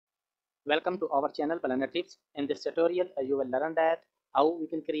Welcome to our channel Blender Tips. In this tutorial, you will learn that how we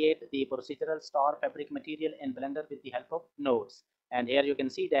can create the procedural star fabric material in Blender with the help of nodes. And here you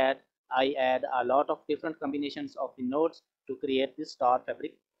can see that I add a lot of different combinations of the nodes to create this star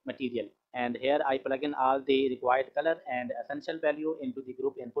fabric material. And here I plug in all the required color and essential value into the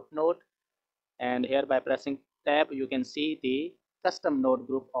group input node. And here by pressing tab, you can see the custom node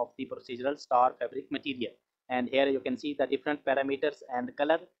group of the procedural star fabric material. And here you can see the different parameters and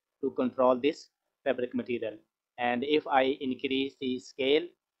color to control this fabric material. And if I increase the scale,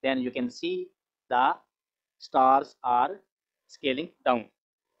 then you can see the stars are scaling down.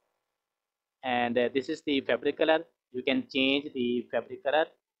 And this is the fabric color. You can change the fabric color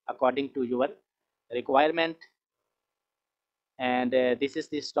according to your requirement. And this is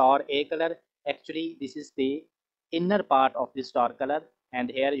the star A color. Actually, this is the inner part of the star color, and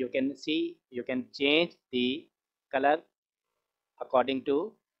here you can see you can change the color according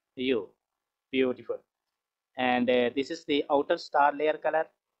to you. Beautiful. And this is the outer star layer color,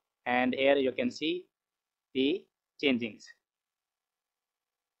 and here you can see the changings.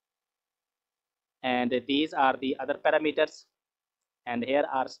 And these are the other parameters, and here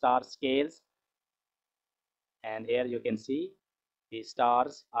are star scales, and here you can see the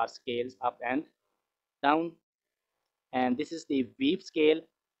stars are scales up and down. And this is the weave scale,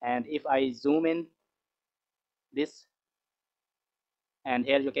 and if I zoom in this, and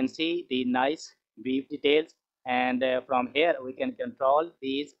here you can see the nice weave details, and from here we can control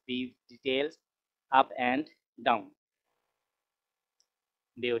these weave details up and down.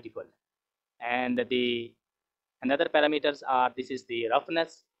 Beautiful. And the another parameters are, this is the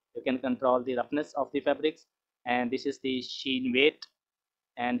roughness. You can control the roughness of the fabrics, and this is the sheen weight,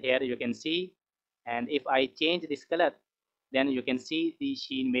 and here you can see. And if I change this color, then you can see the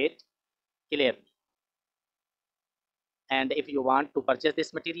sheen weight clearly. And if you want to purchase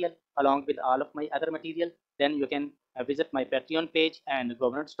this material along with all of my other material, then you can visit my Patreon page and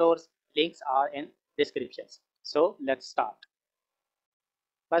Gumroad stores. Links are in descriptions. So let's start.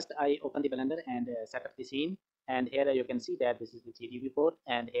 First, I open the Blender and set up the scene. And here you can see that this is the 3D viewport,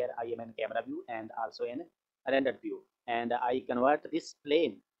 and here I am in camera view and also in rendered view. And I convert this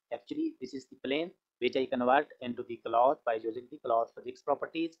plane. Actually, this is the plane which I convert into the cloth by using the cloth physics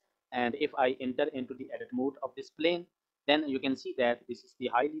properties. And if I enter into the edit mode of this plane, then you can see that this is the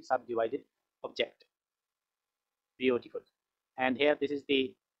highly subdivided object. Beautiful. And here this is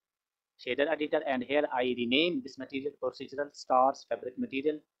the shader editor, and here I rename this material procedural stars fabric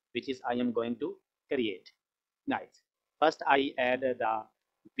material, which is I am going to create. Nice. First I add the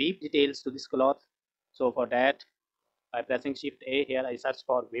weave details to this cloth. So for that, by pressing shift A, here I search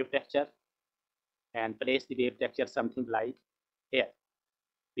for wave texture and place the wave texture something like here.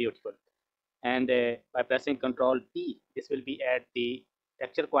 Beautiful. And by pressing Ctrl T, this will be at the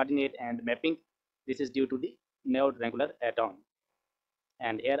texture coordinate and mapping. This is due to the node wrangler add-on.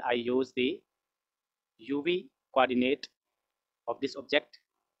 And here I use the UV coordinate of this object,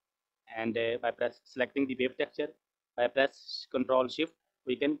 and by selecting the wave texture, by press Ctrl Shift,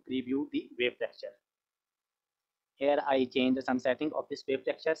 we can preview the wave texture. Here I change some setting of this wave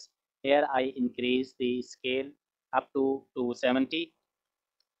textures. Here I increase the scale up to 270,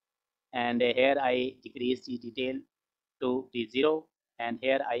 and here I decrease the detail to the 0, and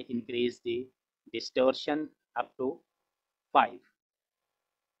here I increase the distortion up to 5.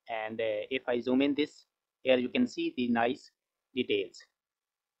 And if I zoom in this, here you can see the nice details.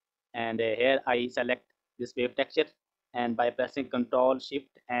 And here I select this wave texture, and by pressing Ctrl Shift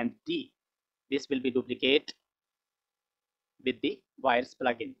and D, this will be duplicate with the wires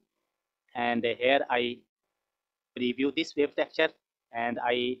plugin. And here I preview this wave texture, and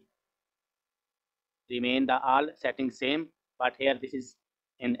I remain the all settings same, but here this is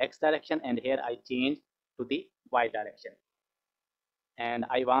in X direction, and here I change to the Y direction. And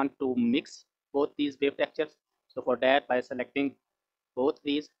I want to mix both these wave textures. So for that, by selecting both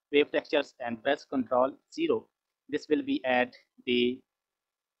these wave textures and press Ctrl 0, this will be add the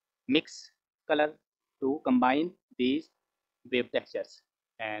mix color to combine these wave textures.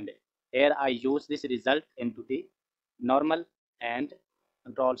 And here I use this result into the normal and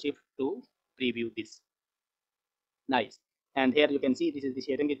Ctrl Shift to preview this. Nice. And here you can see this is the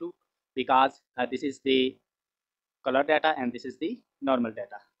shading issue, because this is the color data and this is the normal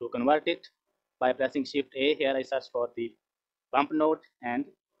data. To convert it, by pressing Shift A, here I search for the bump node and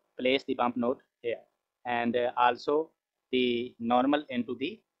place the bump node here, and also the normal into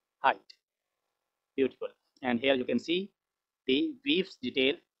the height. Beautiful. And here you can see the weaves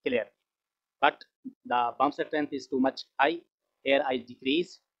detail clearly, but the bump strength is too much high. Here I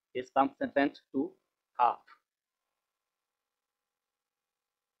decrease this bump strength to half.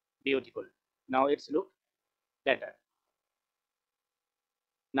 Beautiful. Now it's look better.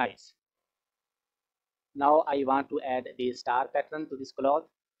 Nice. Now I want to add the star pattern to this cloth.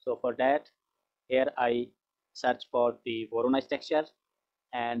 So for that, here I search for the Voronage texture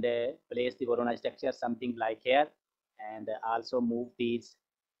and place the Voronage texture something like here, and also move these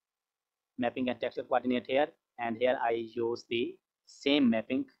mapping and texture coordinate here, and here I use the same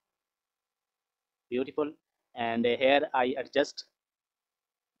mapping. Beautiful. And here I adjust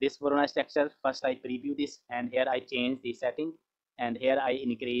this Voronage texture. First I preview this, and here I change the setting, and here I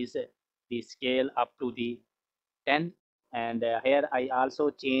increase the scale up to the 10, and here I also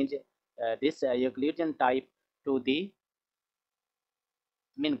change this Euclidean type to the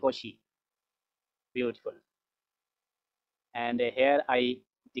Minkoshi. Beautiful. And here I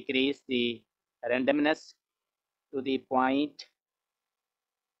decrease the randomness to the point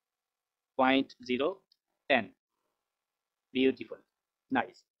 010. Beautiful.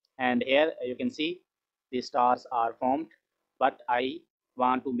 Nice. And here you can see the stars are formed, but I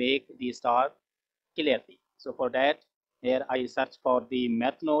want to make the star clearly. So for that, here I search for the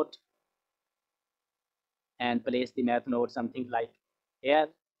math node and place the math node something like here,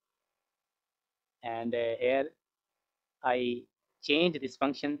 and here I change this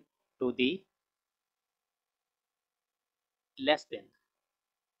function to the less than.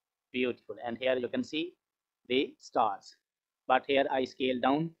 Beautiful. And here you can see the stars, but here I scale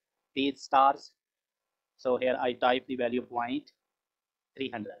down these stars. So here I type the value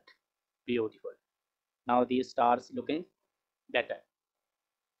 0.300. Beautiful. Now these stars looking better.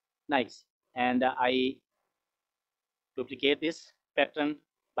 Nice. And I duplicate this pattern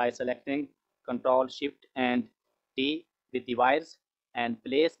by selecting Control Shift and D with the wires and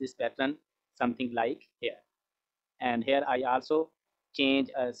place this pattern something like here. And here I also change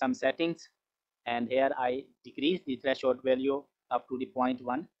some settings, and here I decrease the threshold value up to the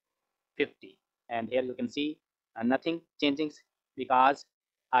 0.150, and here you can see nothing changing because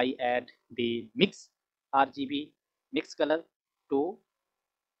I add the mix RGB mix color to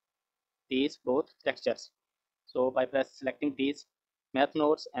these both textures. So by selecting these math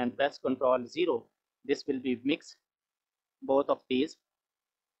nodes and press Ctrl 0, this will be mix both of these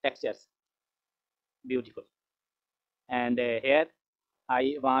textures. Beautiful. And here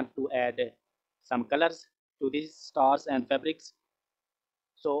I want to add some colors to these stars and fabrics.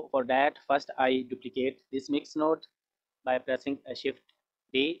 So for that, first I duplicate this mix node by pressing a Shift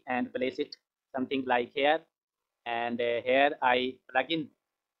D and place it something like here. And here I plug in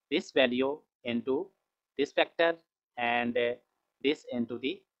this value into this vector, and this into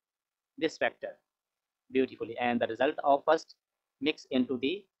this vector beautifully, and the result of first mix into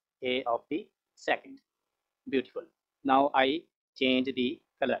the A of the second. Beautiful. Now I change the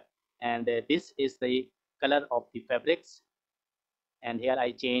color, and this is the color of the fabrics, and here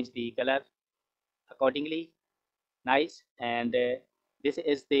I change the color accordingly. Nice. And this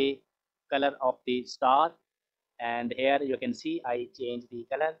is the color of the star, and here you can see I change the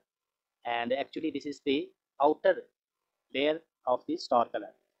color, and actually this is the outer layer of the star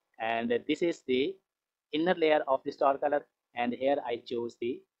color, and this is the inner layer of the star color, and here I choose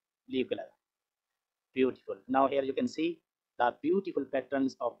the blue color. Beautiful. Now here you can see the beautiful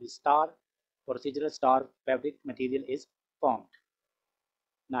patterns of the star procedural star fabric material is formed.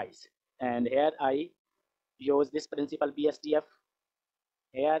 Nice. And here I use this principal BSDF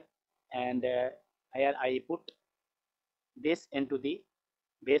here, and here I put this into the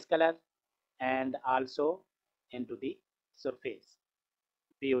base color and also into the surface.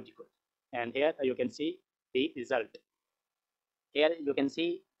 Beautiful. And here you can see the result. Here you can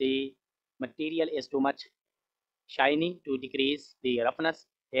see the material is too much shiny. To decrease the roughness,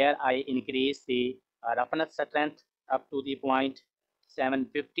 here I increase the roughness strength up to the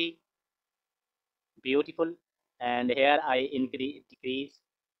 0.750. Beautiful. And here I decrease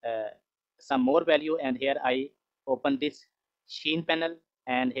uh, some more value, and here I open this sheen panel,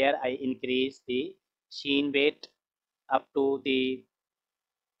 and here I increase the sheen weight up to the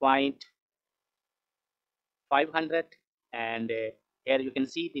 0.500, and here you can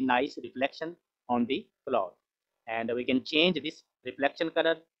see the nice reflection on the cloth, and we can change this reflection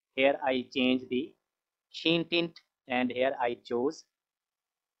color. Here I change the sheen tint, and here I choose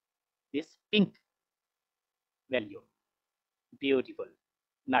this pink value. Beautiful.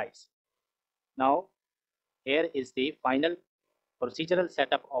 Nice. Now here is the final procedural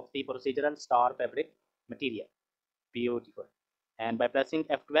setup of the procedural star fabric material. Beautiful. And by pressing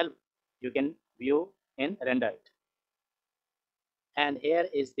F12, you can view in render it. And here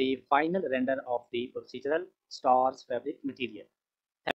is the final render of the procedural stars fabric material.